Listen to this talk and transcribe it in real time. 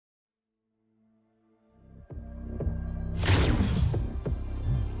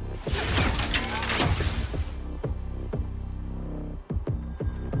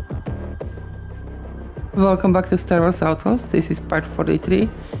Welcome back to Star Wars Outlaws. This is part 43.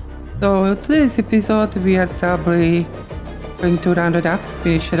 So today's episode we are probably going to round it up,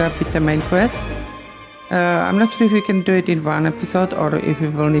 finish it up with the main quest. I'm not sure if we can do it in one episode or if we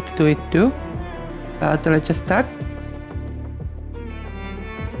will need to do it two. So let's just start.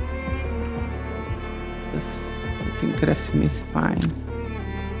 I think resume is fine.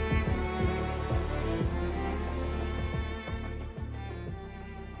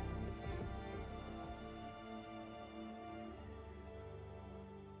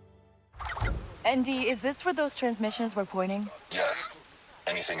 Andy, is this where those transmissions were pointing? Yes.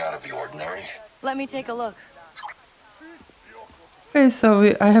 Anything out of the ordinary? Let me take a look. Okay,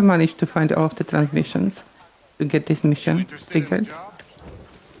 so I have managed to find all of the transmissions to get this mission triggered.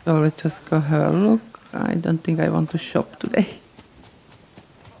 So let's just go have a look. I don't think I want to shop today.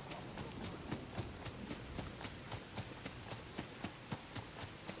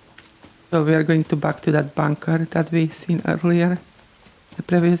 So we are going back to that bunker that we seen earlier, the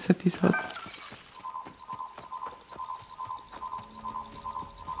previous episode.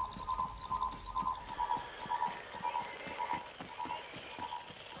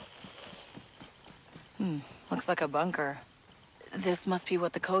 Looks like a bunker. This must be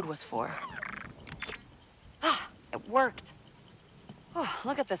what the code was for. Ah, it worked. Oh,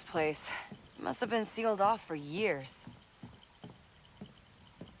 look at this place. It must have been sealed off for years.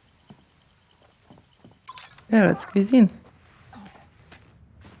 Yeah, let's squeeze in.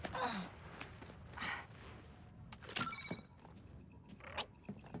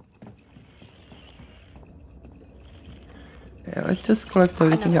 Yeah, let's just collect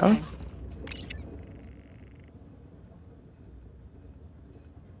everything else.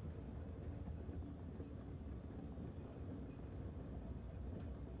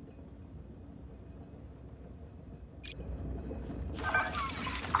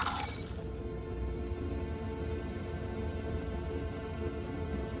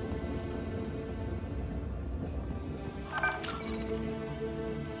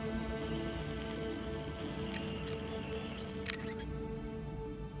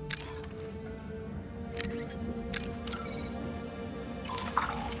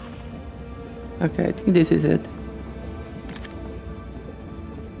 Okay, I think this is it.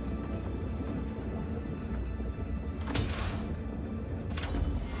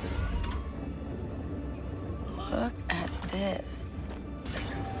 Look at this.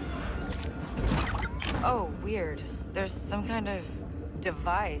 Oh, weird. There's some kind of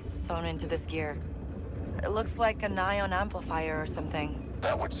device sewn into this gear. It looks like an ion amplifier or something.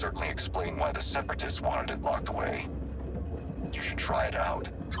 That would certainly explain why the Separatists wanted it locked away. You should try it out.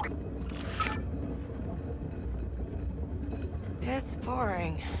 It's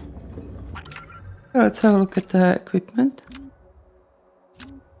boring. Let's have a look at the equipment.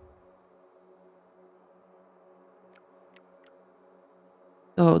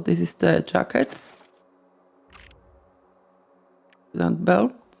 So this is the jacket. And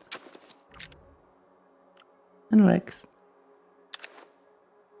belt. And legs.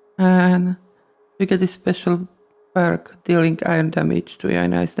 And we get this special perk, dealing iron damage to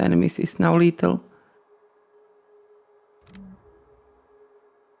ionized enemies is now lethal.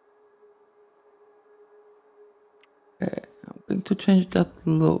 Okay, I'm going to change that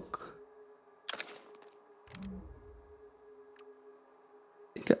look.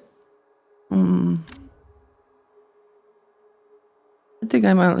 Okay. I think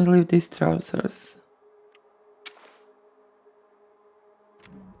I might leave these trousers.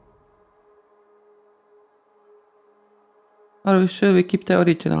 Or should we keep the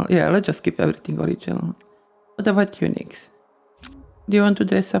original? Yeah, let's just keep everything original. What about tunics? Do you want to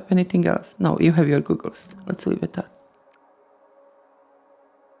dress up anything else? No, you have your goggles. Let's leave it at that.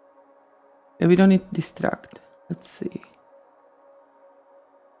 Yeah, we don't need to distract. Let's see.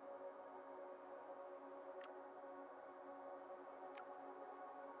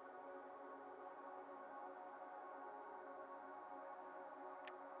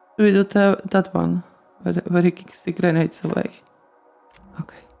 We do that one where he kicks the grenades away.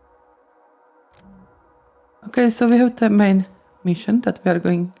 Okay. Okay, so we have the main mission that we are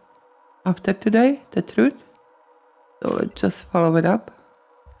going after today, the truth. So let's just follow it up.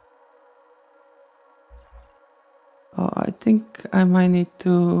 Oh, I think I might need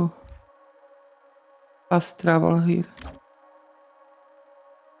to fast travel here.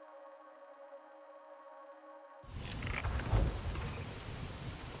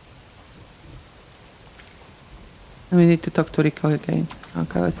 And we need to talk to Riko again.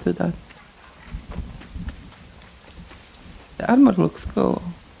 Okay, let's do that. The armor looks cool.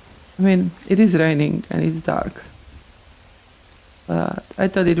 I mean, it is raining and it's dark. but I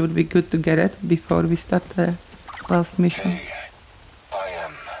thought it would be good to get it before we start the last mission. Kay, I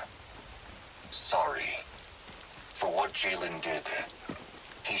am sorry for what Jalen did.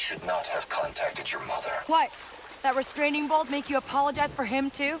 He should not have contacted your mother. What? That restraining bolt make you apologize for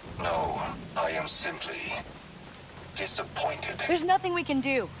him too? No, I am simply disappointed. There's nothing we can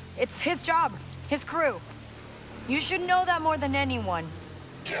do. It's his job, his crew. You should know that more than anyone.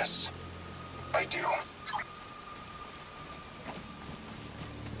 Yes, I do.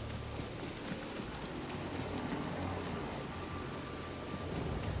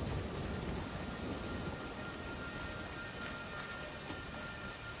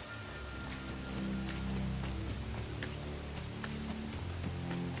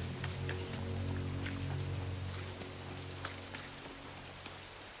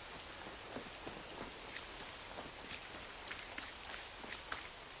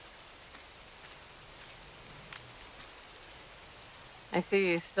 I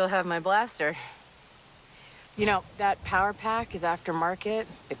see you still have my blaster. You know, that power pack is aftermarket.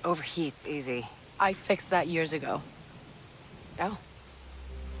 It overheats easy. I fixed that years ago. Oh.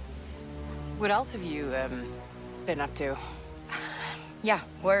 What else have you, been up to? Yeah,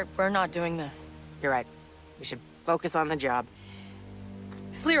 we're not doing this. You're right. We should focus on the job.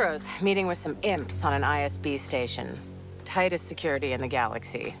 Sliro's meeting with some imps on an ISB station. Tightest security in the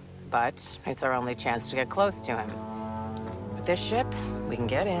galaxy. But it's our only chance to get close to him. With this ship, we can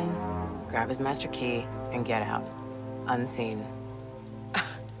get in, grab his master key, and get out. Unseen.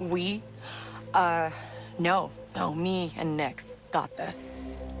 We? No. No, me and Nix got this.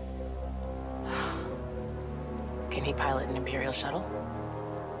 Can he pilot an Imperial shuttle?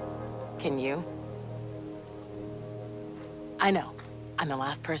 Can you? I know. I'm the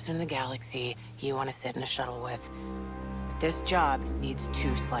last person in the galaxy you want to sit in a shuttle with. But this job needs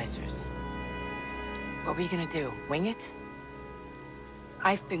 2 slicers. What were you gonna do? Wing it?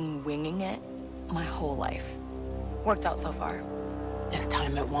 I've been winging it my whole life. Worked out so far. This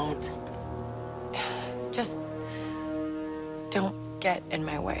time it won't. Just don't get in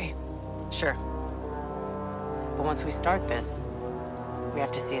my way. Sure. But once we start this, we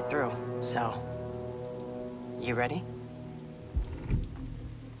have to see it through. So, you ready?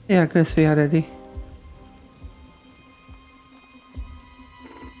 Yeah, I guess we are ready.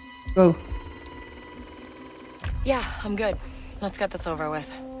 Go. Yeah, I'm good. Let's get this over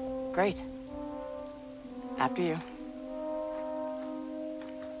with. Great. After you.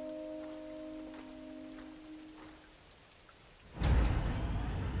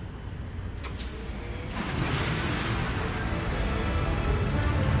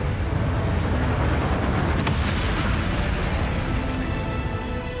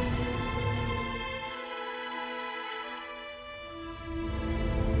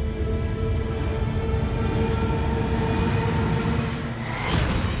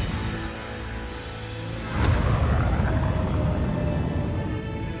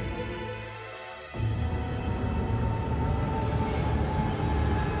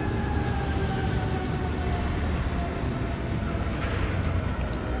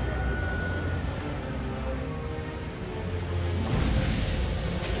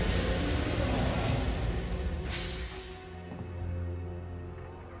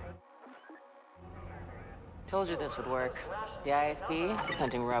 Told you this would work. The ISB is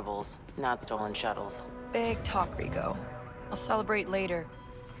hunting rebels, not stolen shuttles. Big talk, Riko. I'll celebrate later.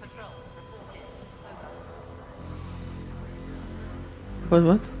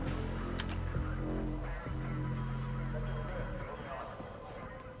 What?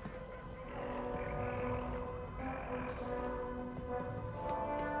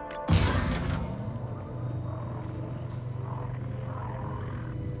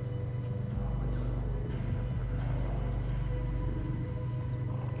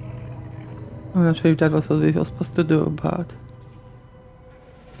 I'm not sure if that was what we were supposed to do, but...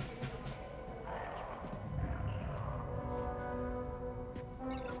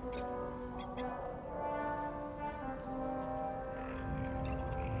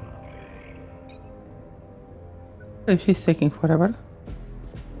 She's taking forever.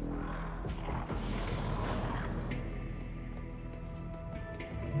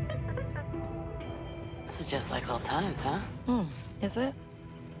 This is just like old times, huh? Is it?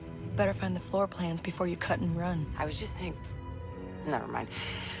 Better find the floor plans before you cut and run. I was just saying... Never mind.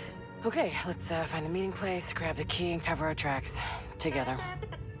 Okay, let's find the meeting place, grab the key, and cover our tracks. Together.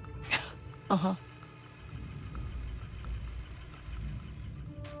 Uh-huh.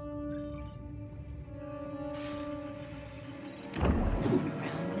 Someone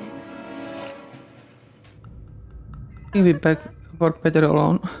around next? I think we work better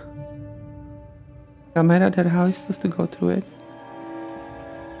alone. Camera there, how are we supposed to go through it?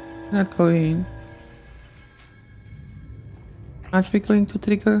 Not going. Aren't we going to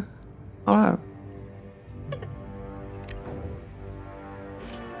trigger alarm?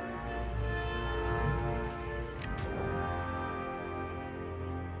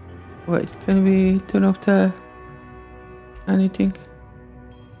 Wait, can we turn off the anything?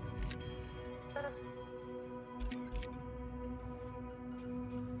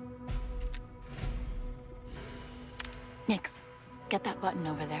 Nix, get that button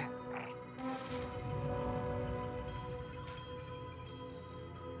over there.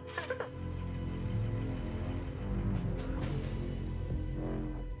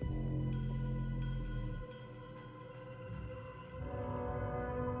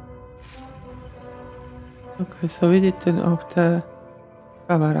 Okay, so we did turn off the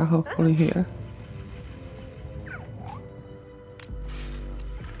camera, hopefully here.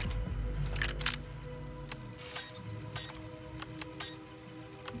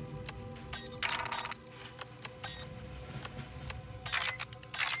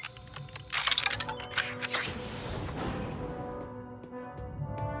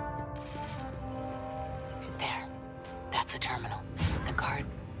 There. That's the terminal. The guard.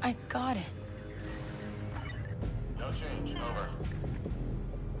 I got it. No change. Over.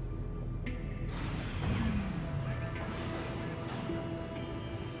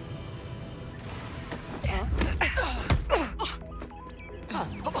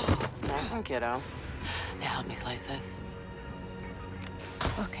 Nice one, kiddo. Now help me slice this.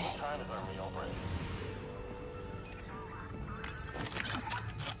 Okay. Time is our meal break.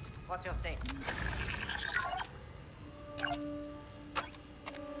 What's your stake?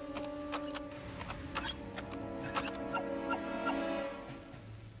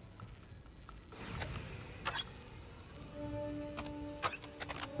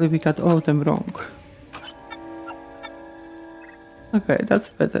 We got all of them wrong. Okay, that's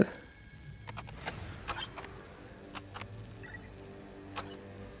better.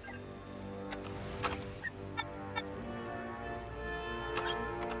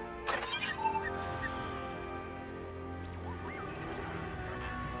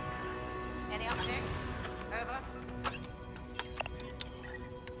 Any update? Over.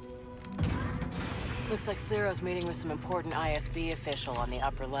 Looks like Sliro's meeting with some important ISB official on the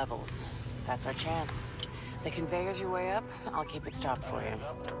upper levels. That's our chance. The conveyor's your way up. I'll keep it stopped for you.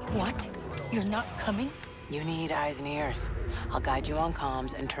 What? You're not coming? You need eyes and ears. I'll guide you on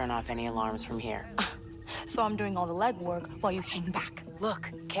comms and turn off any alarms from here. So I'm doing all the legwork while you hang back.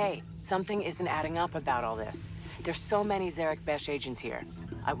 Look, Kay, something isn't adding up about all this. There's so many Serek Besh agents here.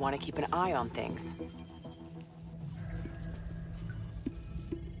 I want to keep an eye on things.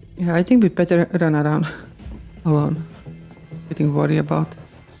 Yeah, I think we better run around alone. Getting worried about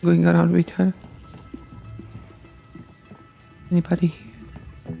going around with her. Anybody here?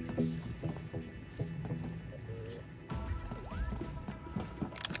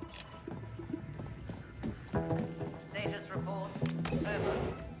 Status report. Over.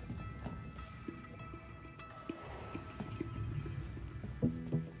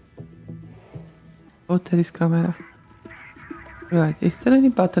 Oh, there is camera. Right, is there any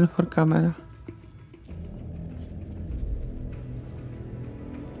button for camera?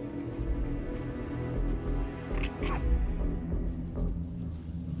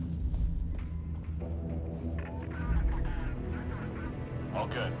 All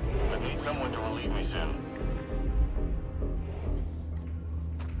good. I need someone to relieve me soon.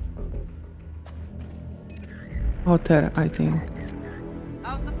 Oh, there, I think.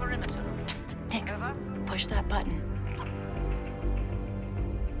 How's the perimeter looking? Psst, Nix. Over. Push that button.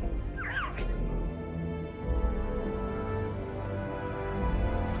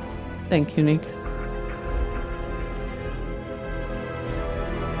 Thank you, Nix.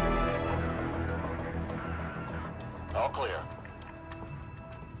 All clear.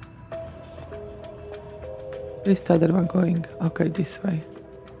 Where is the other one going? Okay, this way.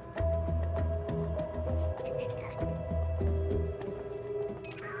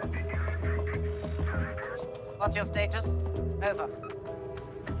 What's your status? Over.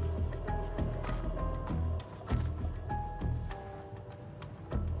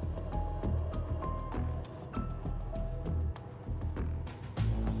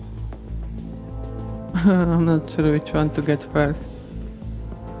 I'm not sure which one to get first.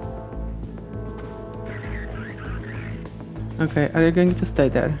 Okay, are you going to stay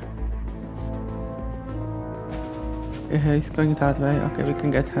there? Okay, he's going that way. Okay, we can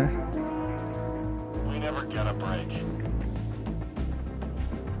get her. We never get a break.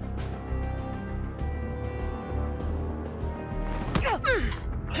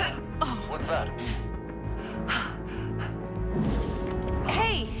 What's that?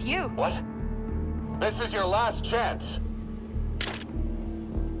 Hey, you! do? What? This is your last chance.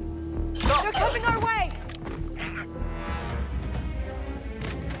 Stop! They're coming our way!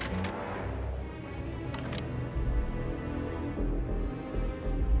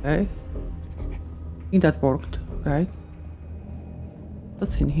 Okay. I think that worked, right?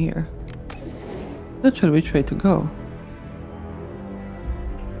 What's in here? Not sure which way to go.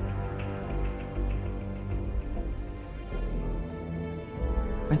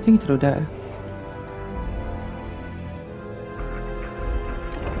 I think through there.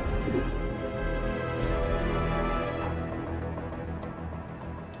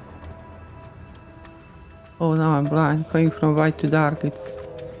 Oh, now I'm blind. Going from white to dark, it's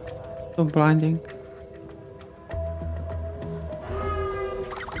so blinding.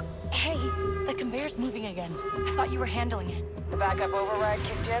 Hey, the conveyor's moving again. I thought you were handling it. The backup override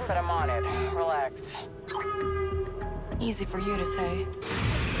kicked in, but I'm on it. Relax. Easy for you to say.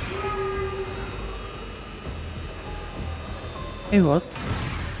 Hey, what?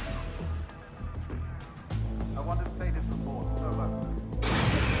 I want a status report. Over.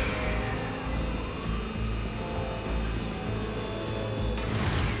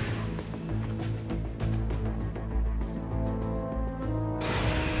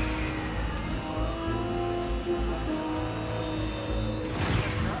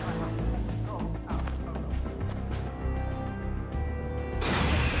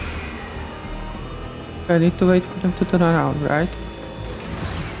 I need to wait for them to turn around, right?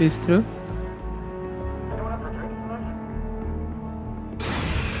 Is this through?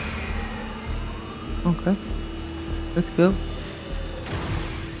 Okay. Let's go.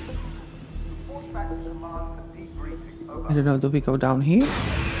 I don't know, do we go down here?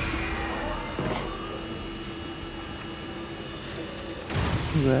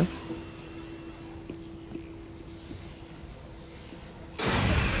 Yes.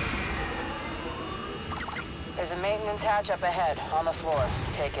 There's a maintenance hatch up ahead, on the floor.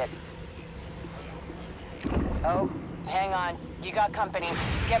 Take it. Oh, hang on. You got company.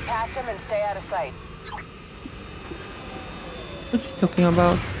 Get past him and stay out of sight. What's she talking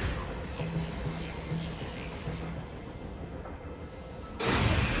about?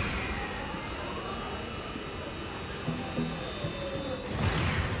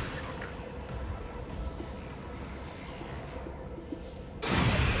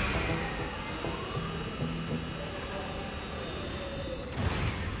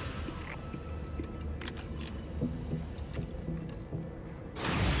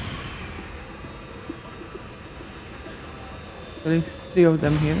 There is 3 of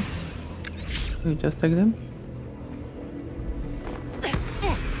them here. We just take them.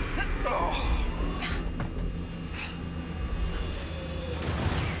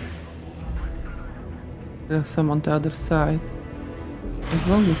 There's some on the other side. As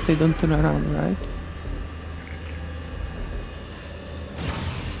long as they don't turn around, right?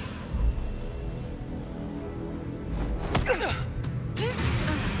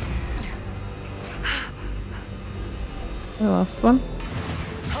 The last one.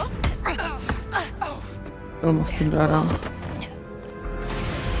 Almost turned around.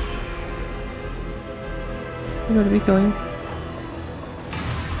 Where are we going?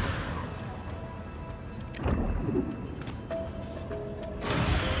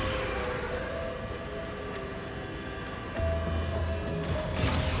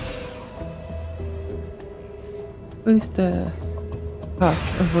 Where is the hatch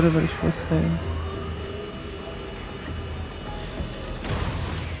or whatever she was saying?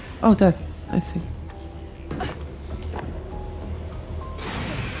 Oh, there. I see.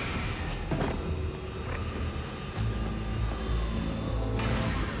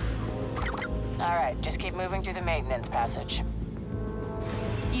 Alright, just keep moving through the maintenance passage.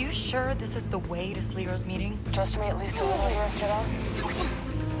 You sure this is the way to Sliro's meeting? Trust me at least a little here, kiddo.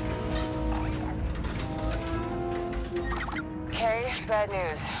 Kay, bad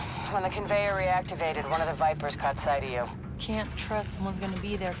news. When the conveyor reactivated, one of the Vipers caught sight of you. Can't trust someone's gonna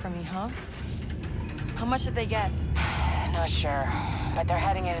be there for me, huh? How much did they get? Not sure, but they're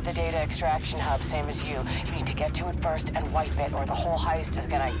heading into the data extraction hub, same as you. You need to get to it first and wipe it, or the whole heist is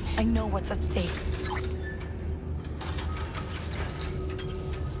gonna... I know what's at stake.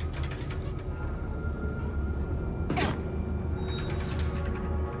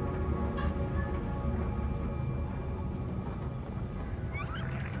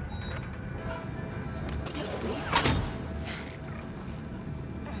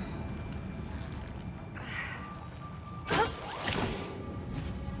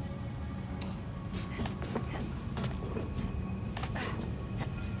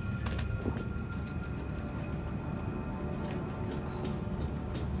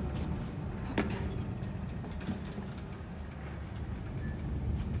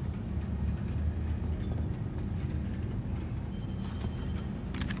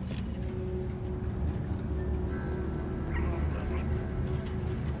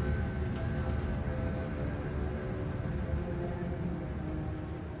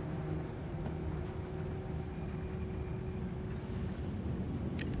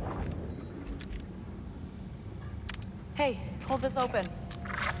 Hey, hold this open.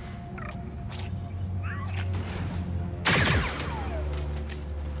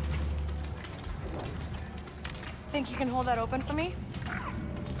 Think you can hold that open for me?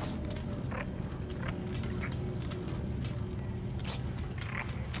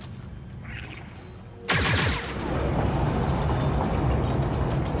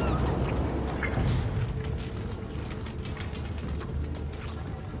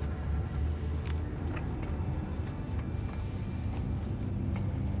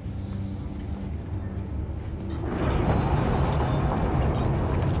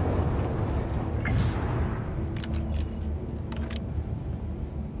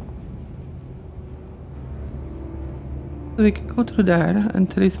 So we can go through there, and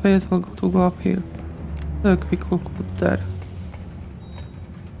there is way as well to go uphill. So we could go there.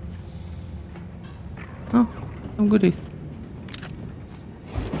 Oh, some goodies.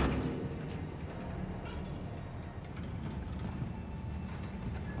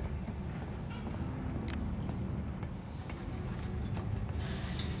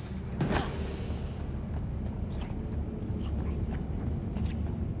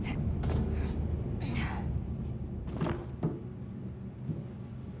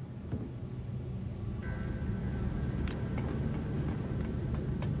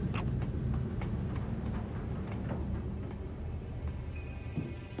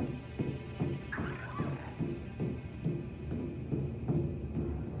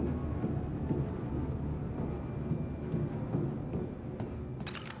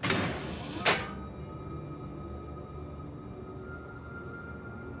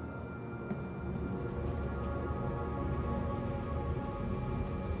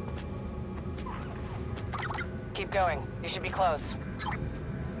 Keep going. You should be close.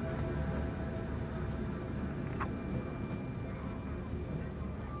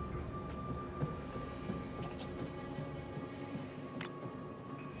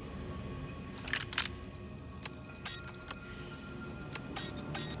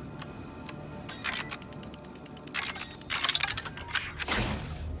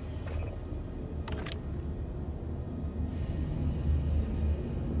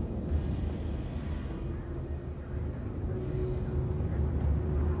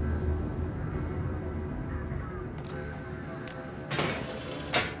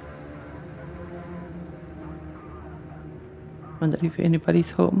 Wonder if anybody's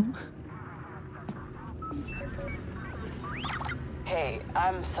home. Hey,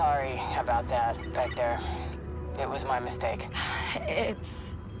 I'm sorry about that back there. It was my mistake.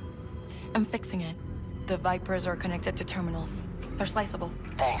 I'm fixing it. The Vipers are connected to terminals. They're sliceable.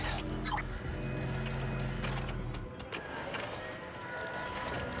 Thanks.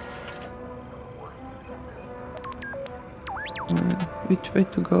 Which way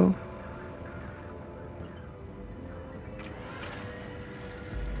to go?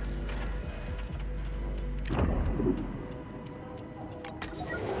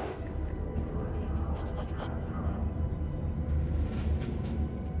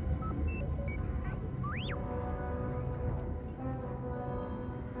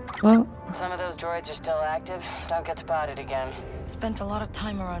 Well, Some of those droids are still active. Don't get spotted again. Spent a lot of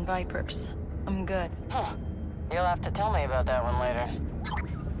time around Vipers. I'm good. Huh. You'll have to tell me about that one later.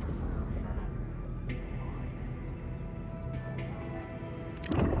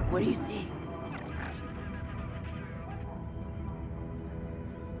 What do you see?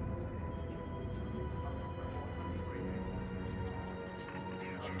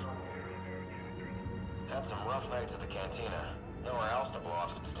 Had some rough nights at the cantina. Nowhere else to blow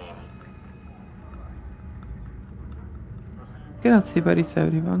off some steam. cannot see where is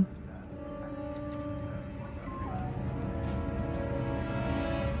everyone.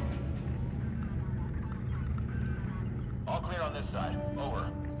 All clear on this side.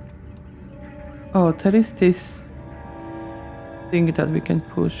 Over. Oh, there is this thing that we can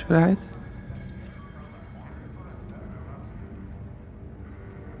push, right?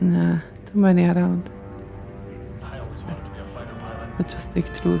 Nah, too many around. I always wanted to be a fighter pilot. Let's just sneak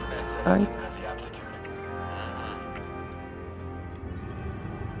through the side. Had the aptitude.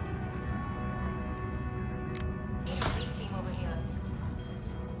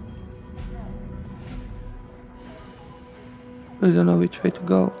 We don't know which way to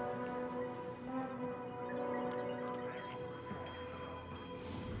go.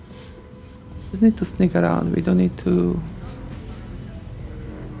 Just need to sneak around. We don't need to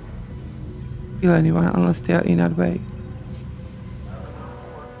kill anyone unless they are in our way.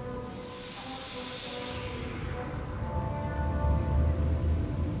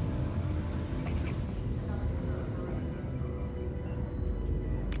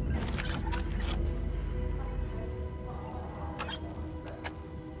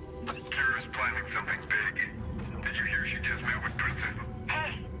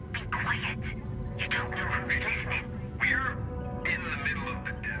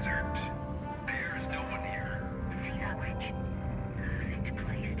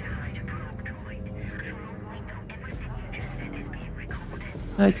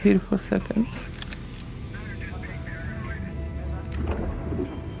 hide here for a second.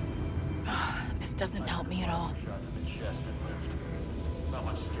 This doesn't help me at all.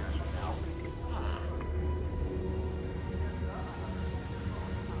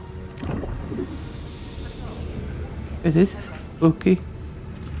 It is spooky.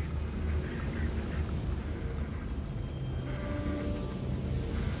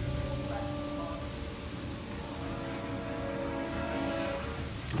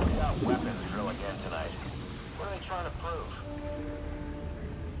 Weapons drill again tonight. What are they trying to prove?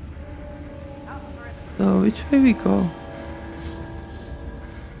 So which way we go?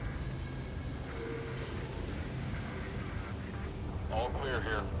 All clear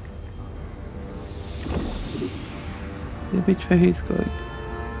here. Which way he's going?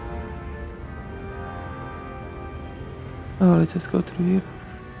 Oh, let's just go through here.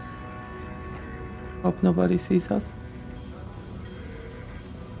 Hope nobody sees us.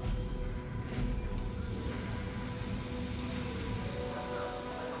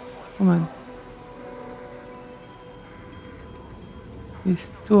 Come on.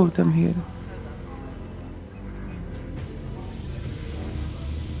 There's two of them here.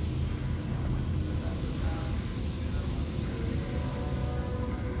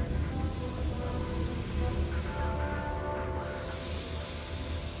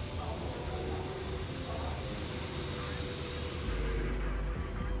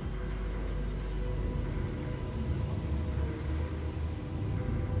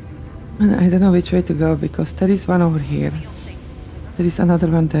 And I don't know which way to go because there is one over here. There is another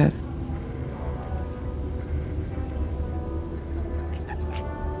one there.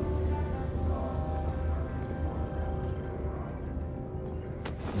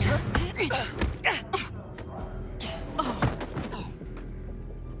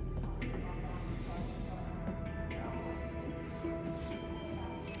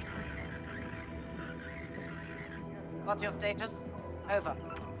 What's your status? Over.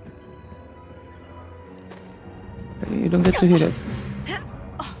 You don't get to hear it.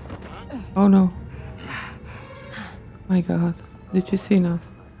 Oh no. My god. Did you see us?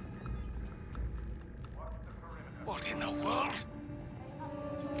 What in the world?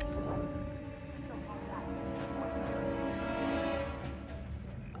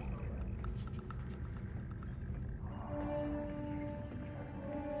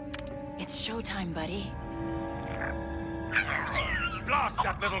 It's showtime, buddy. Blast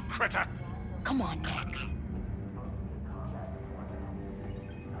that little critter! Come on, Max.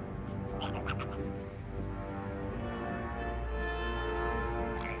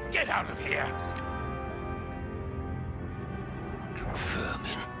 Get out of here!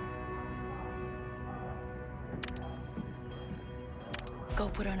 Vermin. Go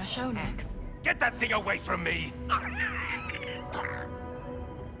put on a show, Max. Get that thing away from me!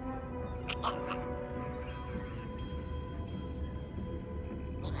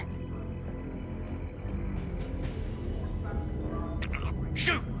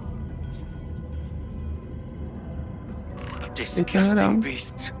 Shoot! Disgusting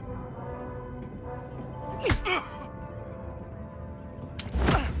beasts.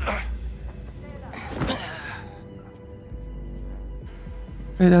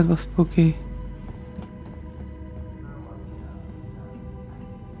 Hey, that was spooky.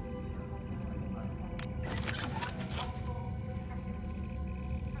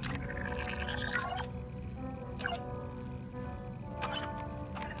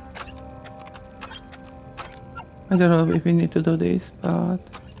 I don't know if we need to do this, but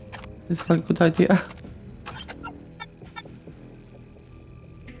it's a good idea.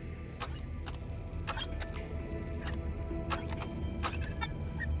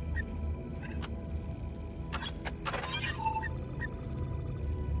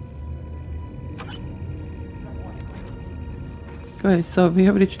 Okay, so we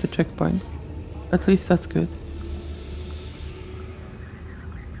have reached the checkpoint. At least that's good.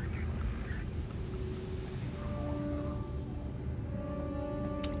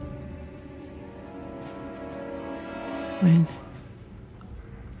 Man.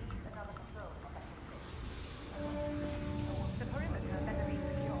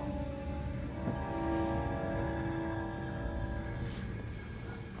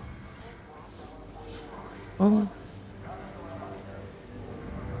 Oh.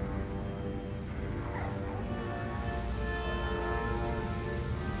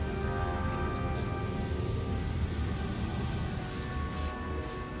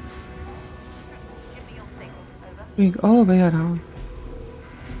 Going all the way around.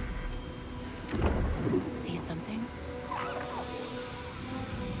 See something?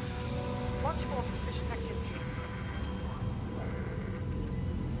 Watch for suspicious activity.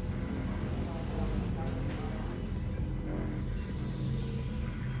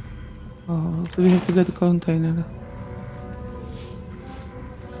 Oh, do we have to get the container?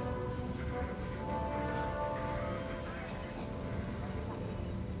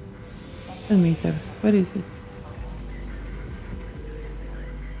 10 meters. Where is it?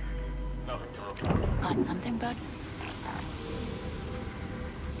 Got something, bud?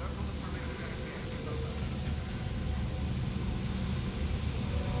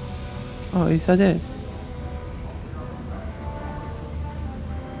 Oh, is that it?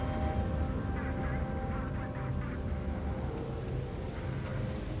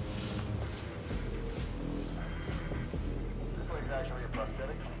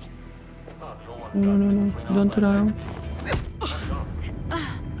 No, no, no. Don't run.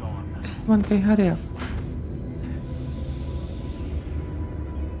 Come on, Kay, hurry up.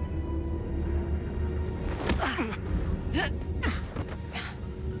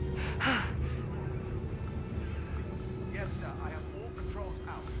 Yes, sir. I have all patrols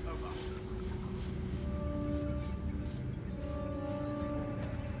out. Over.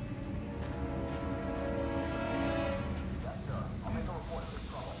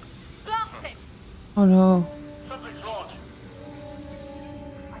 Blast it! Oh no. Something's wrong.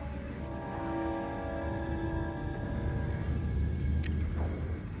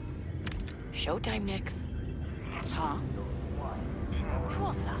 Showtime, Nix. Huh? Who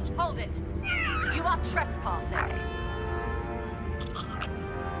was that? Hold it! You are trespassing!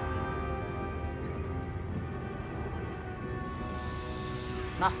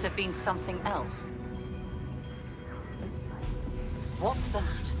 Must have been something else. What's that?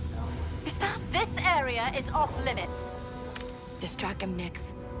 Is that? This area is off limits. Distract him,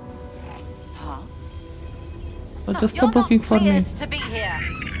 Nix. Huh? Oh, just stop looking for me. You're not cleared to be here.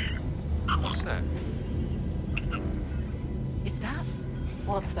 What's that? Is that?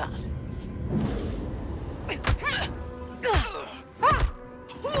 What's that?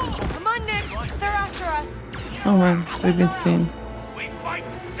 Come on, Nix! They're after us! Oh man, we've been seen. We fight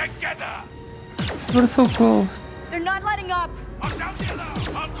together! We're so close. They're not letting up! I'll sound the alarm!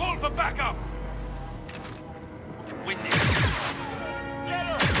 I'll call for backup! Win this! Get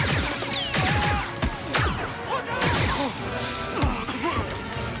her!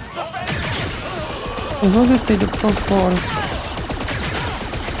 As long as they do pro force.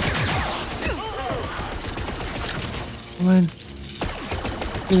 Man.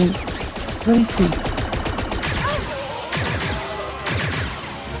 Where is he?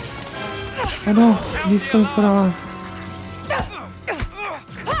 Oh no, he's going for us.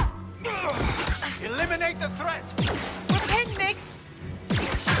 Eliminate the threat. We're pinned, Nix!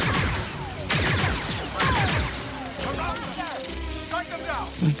 Strike them down. Oh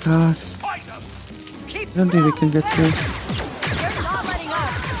my god. Fight them! I don't think we can get through. They're not letting up.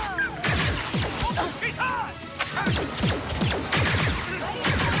 He's hard!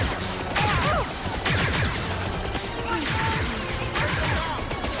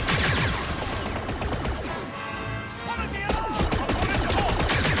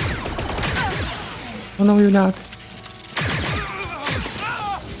 Oh no, you're not.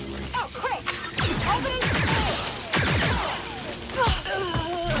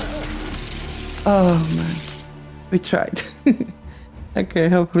 Oh man, we tried. Okay,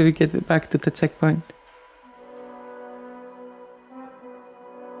 hopefully we get back to the checkpoint.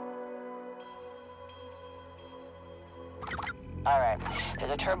 Alright,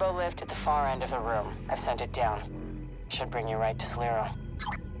 there's a turbo lift at the far end of the room. I've sent it down. Should bring you right to Sliro.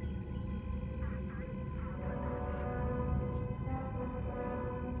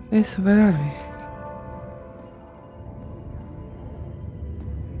 Yes, where are we?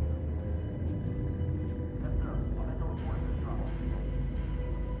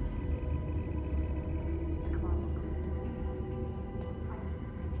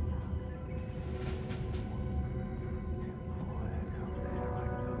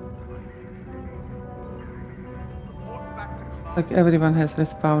 Like everyone has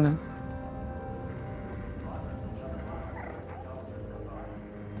respawned.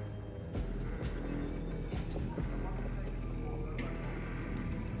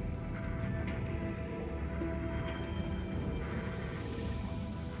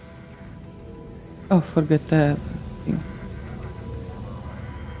 Oh, forget that thing.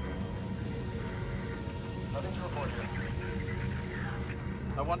 Nothing to report here.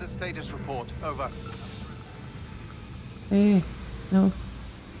 I want a status report. Over. Hey, no.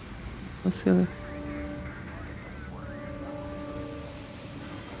 So silly.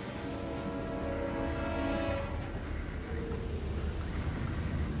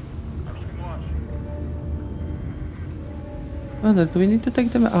 Wonder, do we need to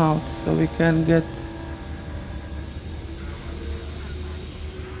take them out so we can get...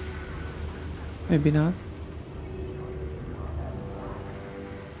 Maybe not.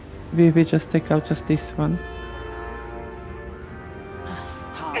 Maybe we just take out just this one.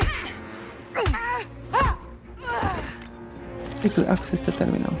 Quickly access the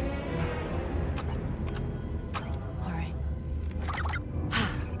terminal. Alright.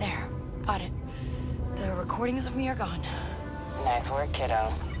 There. Got it. The recordings of me are gone. Nice work,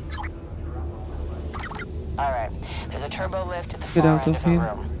 kiddo. Alright. There's a turbo lift at the Get far out end of of the here.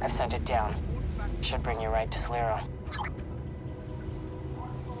 room. I've sent it down. Should bring you right to Sliro.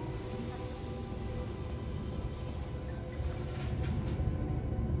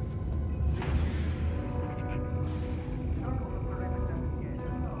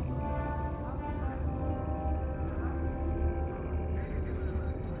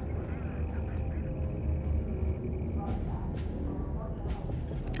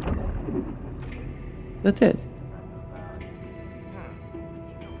 That's it.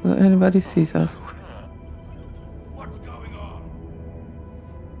 Anybody sees us.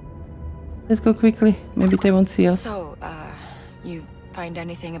 Let's go quickly. Maybe they won't see us. So, you find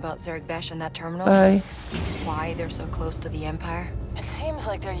anything about Serek Besh and that terminal? Bye. Why they're so close to the Empire? It seems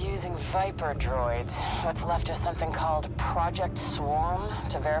like they're using Viper droids. What's left is something called Project Swarm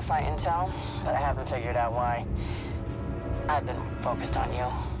to verify intel, but I haven't figured out why. I've been focused on you.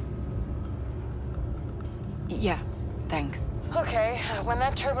 Yeah, thanks. Okay, when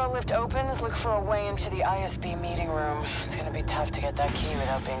that turbo lift opens, look for a way into the ISB meeting room. It's gonna be tough to get that key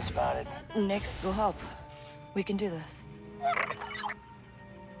without being spotted. Nix will help. We can do this.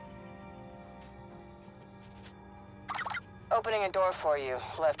 Opening a door for you,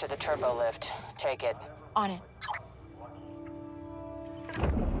 left of the turbo lift. Take it. On it.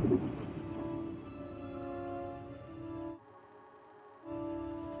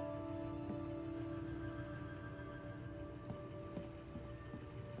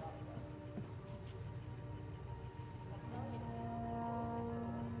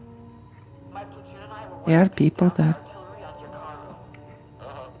 There are people there.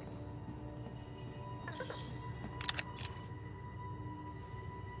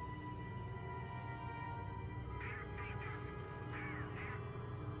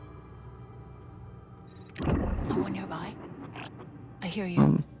 Someone nearby? I hear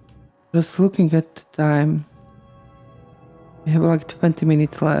you. Just looking at the time. We have like 20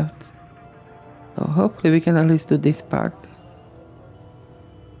 minutes left. So hopefully we can at least do this part.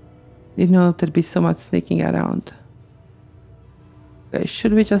 Didn't know there'd be so much sneaking around. Okay,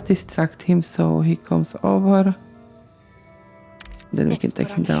 should we just distract him so he comes over? Then we can take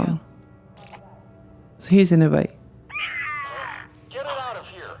him down. So he's in the way. Get it out of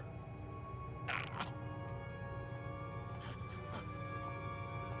here!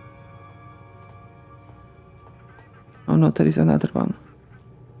 Oh no, there is another one.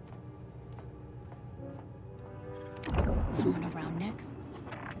 Someone around Nix?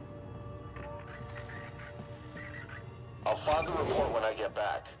 I'll file the report when I get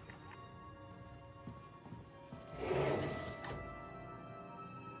back.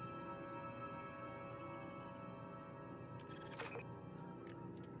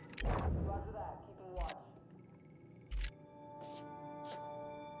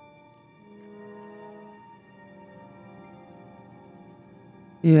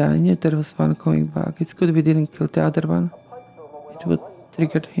 Yeah, I knew there was one coming back. It's good we didn't kill the other one. It would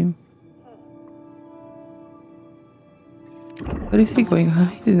trigger him. Where is he going?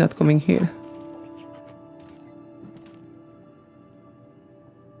 Huh? He's not coming here.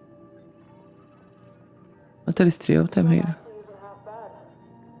 But there is 3 of them here.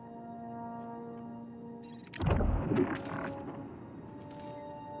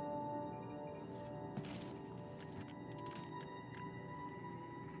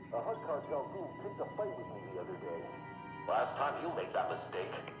 A HUD cartel goon picked a fight with me the other day. Last time you'll make that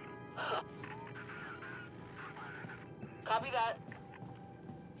mistake. Copy that.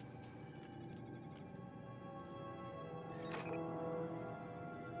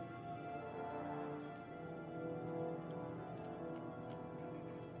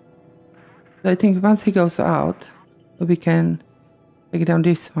 So I think once he goes out, we can take down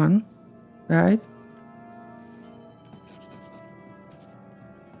this one, right?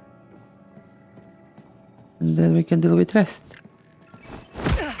 And then we can deal with rest.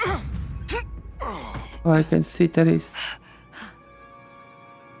 Oh, I can see there is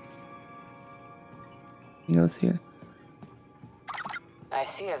something else here. I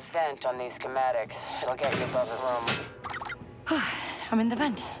see a vent on these schematics. It'll get you above the room. I'm in the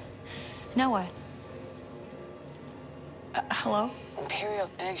vent. Now what? Hello? Imperial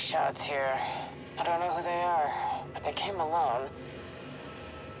big shots here. I don't know who they are, but they came alone.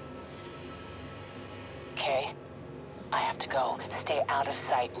 Kay, I have to go. Stay out of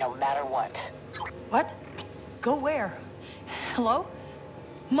sight, no matter what. What? Go where? Hello?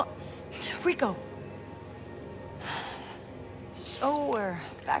 Riko. So we're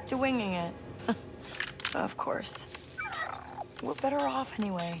back to winging it. Of course. We're better off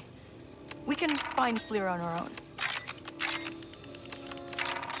anyway. We can find Sliro on our own.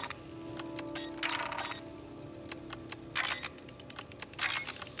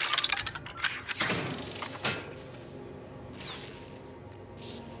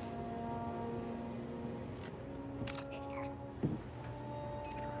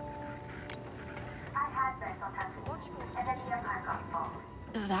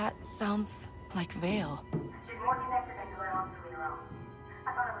 That sounds like Vale. She's more connected than you let on, Sliro.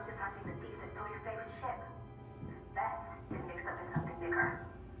 I thought I was just hunting the thief that stole your favorite ship. Bess is mixed up in something bigger.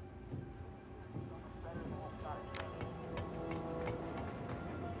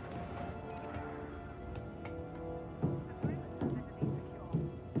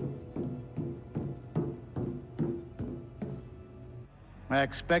 I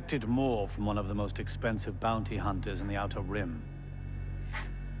expected more from one of the most expensive bounty hunters in the Outer Rim.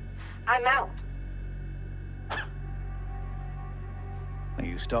 I'm out. Are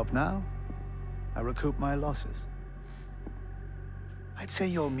you stop now? I recoup my losses. I'd say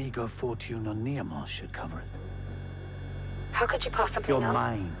your meager fortune on Neamos should cover it. How could you possibly You're know?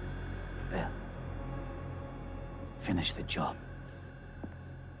 mine, Belle. Finish the job.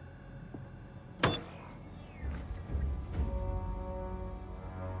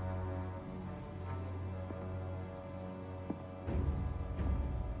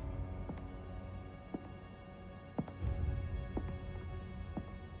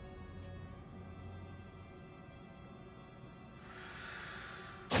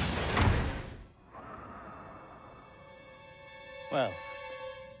 Well,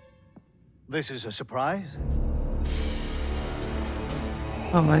 this is a surprise.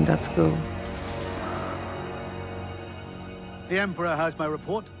 Oh man, that's cool. The Emperor has my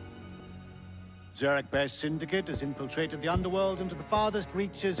report. Serek Besh syndicate has infiltrated the underworld into the farthest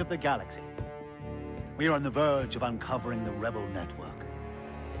reaches of the galaxy. We are on the verge of uncovering the rebel network.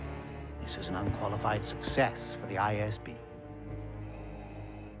 This is an unqualified success for the ISB.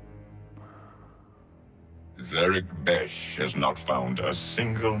 Serek Besh has not found a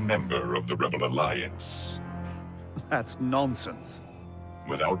single member of the Rebel Alliance. That's nonsense.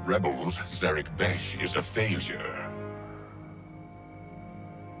 Without rebels, Serek Besh is a failure.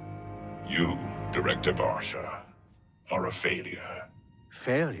 You, Director Barsha, are a failure.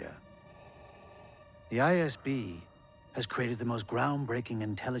 Failure? The ISB has created the most groundbreaking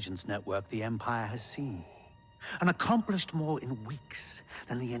intelligence network the Empire has seen, and accomplished more in weeks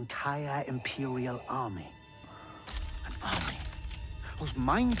than the entire Imperial army. An army whose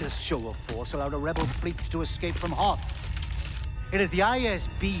mindless show of force allowed a rebel fleet to escape from Hoth. It is the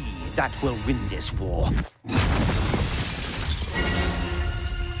ISB that will win this war.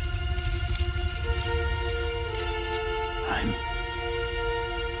 I'm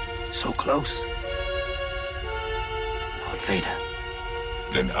so close. Lord Vader.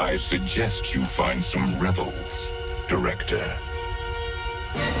 Then I suggest you find some rebels, Director.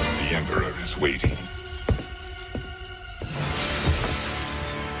 The Emperor is waiting.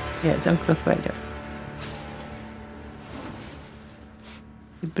 Yeah, don't cross Vader.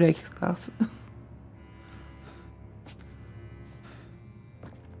 He breaks glass.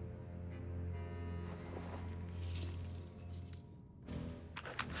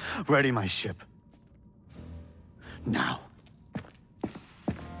 Ready my ship. Now.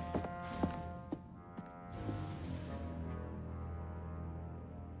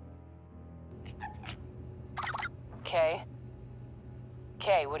 Kay?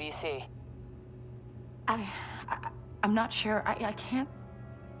 Kay, what do you see? I'm not sure. I can't...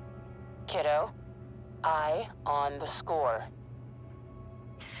 Kiddo, eye on the score.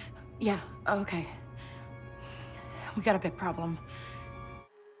 Yeah, okay. We got a big problem.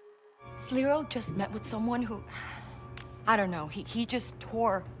 Sliro just met with someone who... I don't know, he just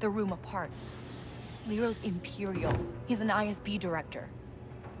tore the room apart. Sliro's Imperial. He's an ISB director.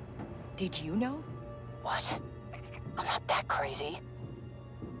 Did you know? What? I'm not that crazy.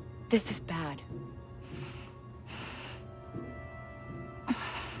 This is bad.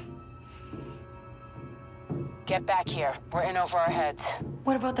 Get back here. We're in over our heads.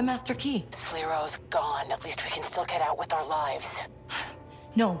 What about the Master Key? Sliro's gone. At least we can still get out with our lives.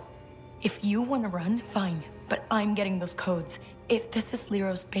 No. If you want to run, fine. But I'm getting those codes. If this is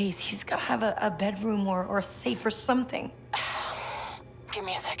Sliro's base, he's gotta have a bedroom or a safe or something. Give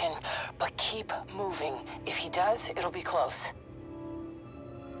me a second, but keep moving. If he does, it'll be close.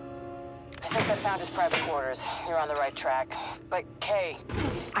 I think I found his private quarters. You're on the right track. But, Kay...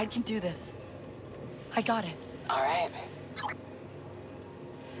 I can do this. I got it. All right.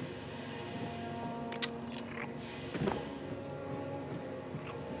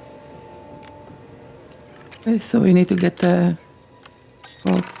 Okay, so we need to get the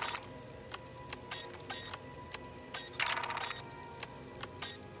bolts.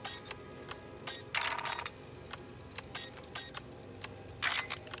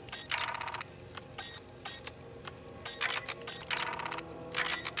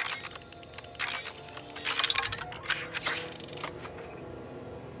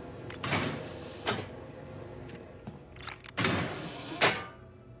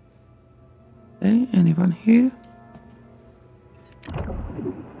 Okay, anyone here?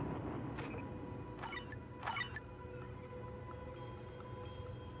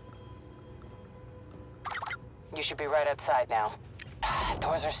 You should be right outside now.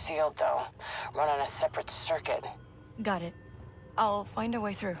 Doors are sealed, though. Run on a separate circuit. Got it. I'll find a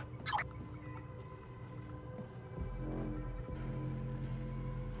way through.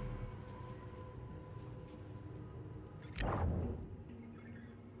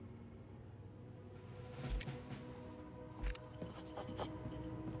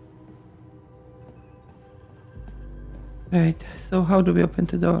 Right, so how do we open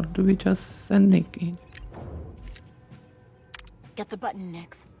the door? Do we just send Nick in? Get the button,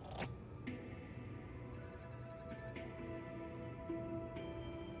 Nix.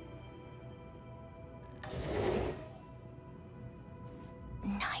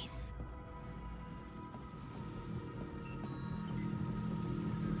 Nice.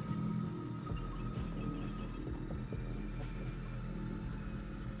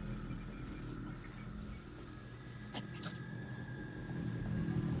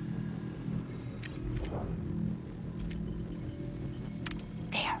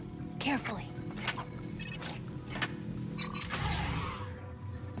 There, carefully.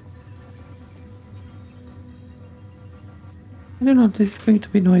 I don't know if this is going to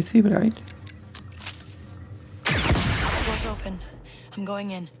be noisy, right? Door's open. I'm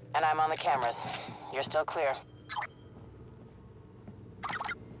going in. And I'm on the cameras. You're still clear.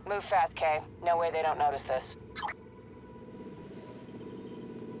 Move fast, Kay. No way they don't notice this.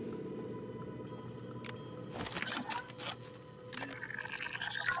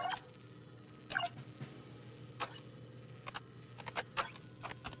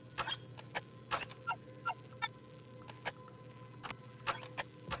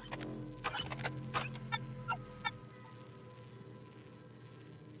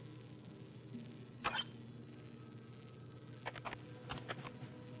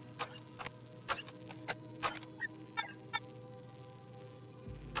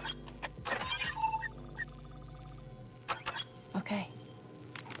 Okay.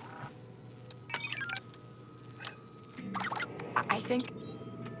 I think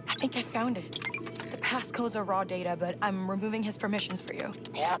I found it. The passcodes are raw data, but I'm removing his permissions for you.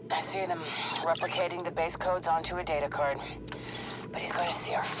 Yeah, I see them. Replicating the base codes onto a data card. But he's going to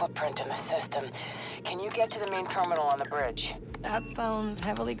see our footprint in the system. Can you get to the main terminal on the bridge? That sounds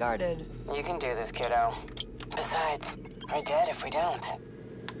heavily guarded. You can do this, kiddo. Besides, we're dead if we don't.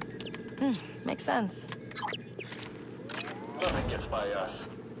 Makes sense. Nothing gets by us.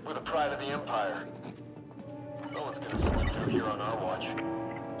 We're the pride of the Empire. No one's gonna slip through here on our watch.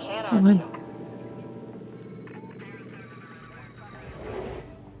 Can't Come argue. on.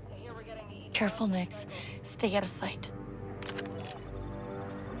 Careful, Nix. Stay out of sight.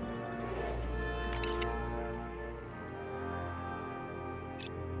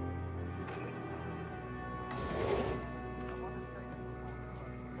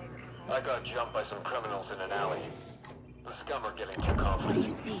 I got jumped by some criminals in an alley. The scum are getting too What do confident.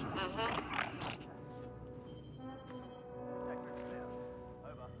 you see?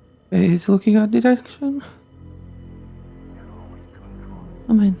 Okay, he's looking our direction.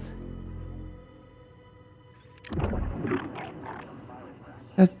 Come in.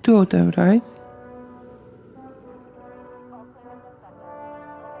 There are two of them, right?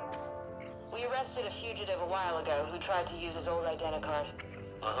 We arrested a fugitive a while ago who tried to use his old identicard.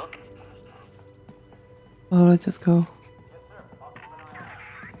 Uh-huh. Oh, let's just go.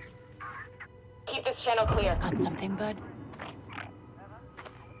 Keep this channel clear. Got something, bud?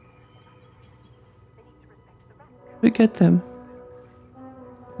 We get them.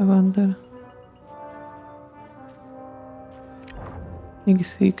 I wonder.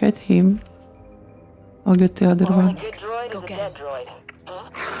 If you get him, I'll get the other one. A good droid Go is a get dead him. droid.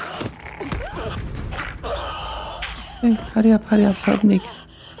 Hey, hurry up, help Nix.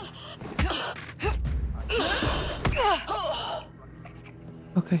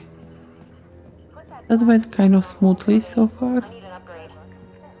 Okay. That went kind of smoothly so far. I need an upgrade.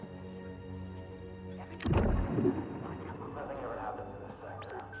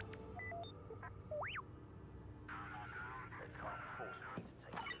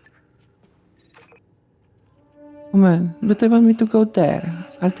 Oh man, do they want me to go there?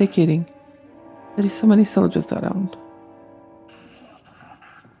 Are they kidding? There is so many soldiers around.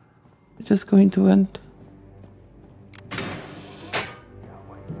 We're just going to end.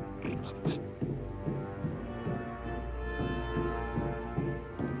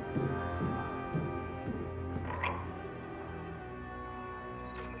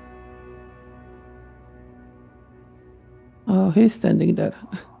 Oh, he's standing there.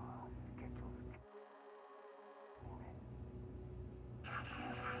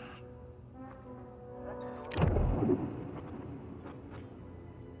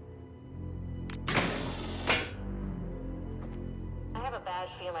 I have a bad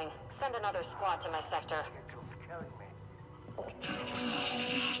feeling. Send another squad to my sector.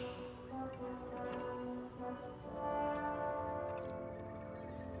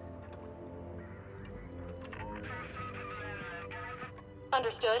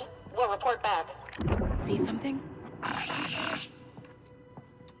 Understood. We'll report back. See something?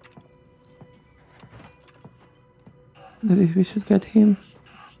 Maybe we should get him.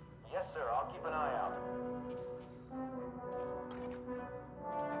 Yes, sir. I'll keep an eye out.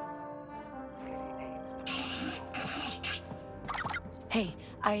 Hey,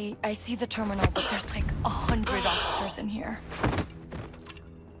 I see the terminal, but there's like 100 officers in here.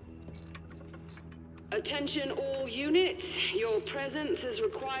 Attention all units, your presence is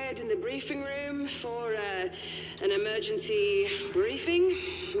required in the briefing room for an emergency briefing.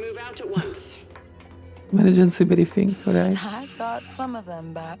 Move out at once. Emergency briefing, alright. I got some of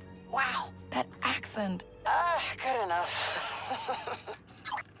them back. Wow, that accent. Good enough.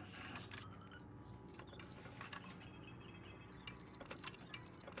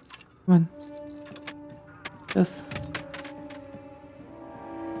 Come on. Just...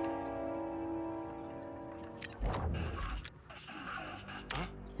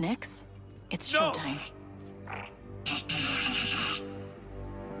 Nix, it's showtime.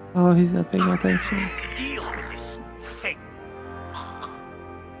 Oh, he's not paying attention. Deal with this thing.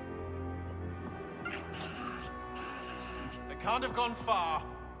 They can't have gone far.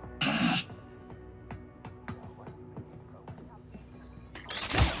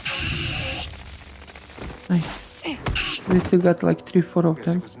 Nice. We still got like 3-4 of Guess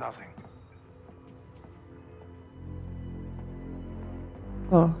them. it was nothing.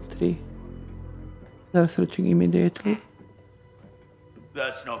 Oh, 3. They're searching immediately.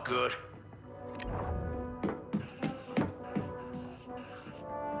 That's not good.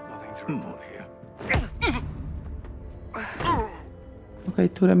 Nothing to report here. Okay,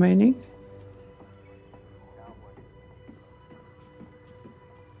 2 remaining.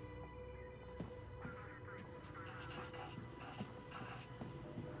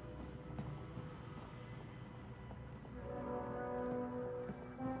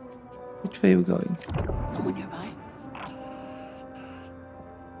 Which way are we going? Someone nearby?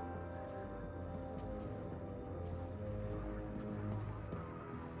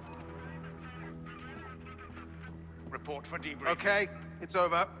 Report for debrief. Okay, it's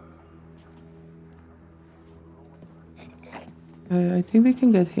over. I think we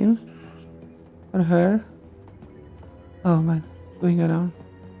can get him. Or her. Oh man, going around.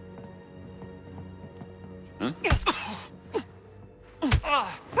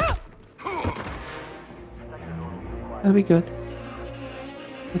 That'll be good.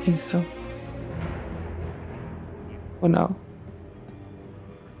 I think so. For now.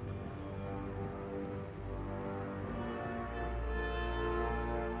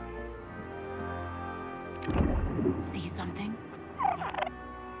 See something?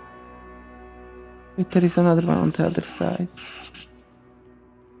 Wait, there is another one on the other side.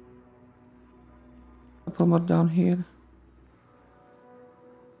 Couple more down here.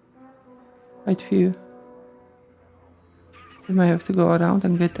 Quite few. We might have to go around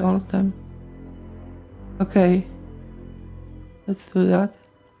and get all of them. Okay. Let's do that.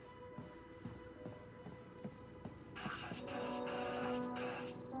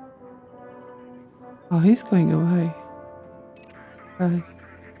 Oh, he's going away. Right.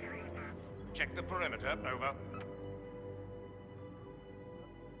 Check the perimeter. Over.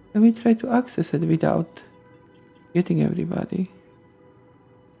 Can we try to access it without getting everybody?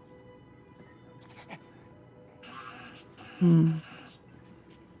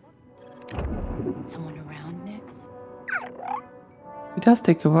 Someone around, Nix? It does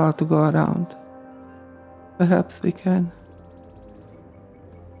take a while to go around. Perhaps we can.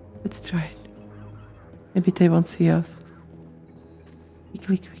 Let's try it. Maybe they won't see us.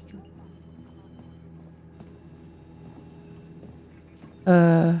 Quickly, quickly.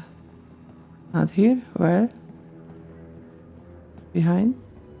 Not here. Where? Behind?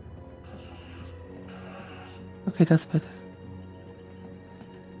 Okay, that's better.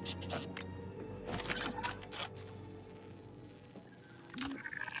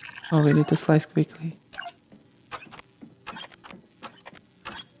 Oh, we need to slice quickly.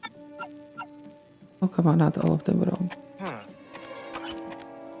 Oh, come on, not all of them wrong.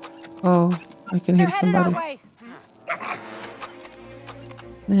 Oh, I can hear somebody.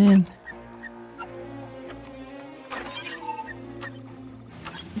 Man.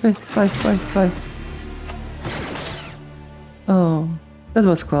 Okay, slice, slice, slice. Oh, that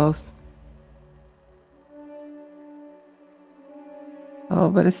was close. Oh,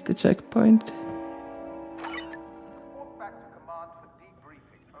 but it's the checkpoint.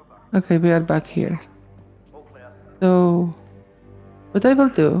 Okay, we are back here. So, what I will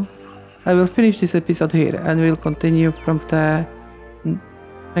do, I will finish this episode here and we'll continue from the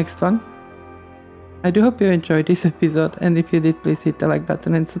next one. I do hope you enjoyed this episode, and if you did, please hit the like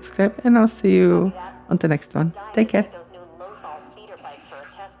button and subscribe, and I'll see you on the next one. Take care.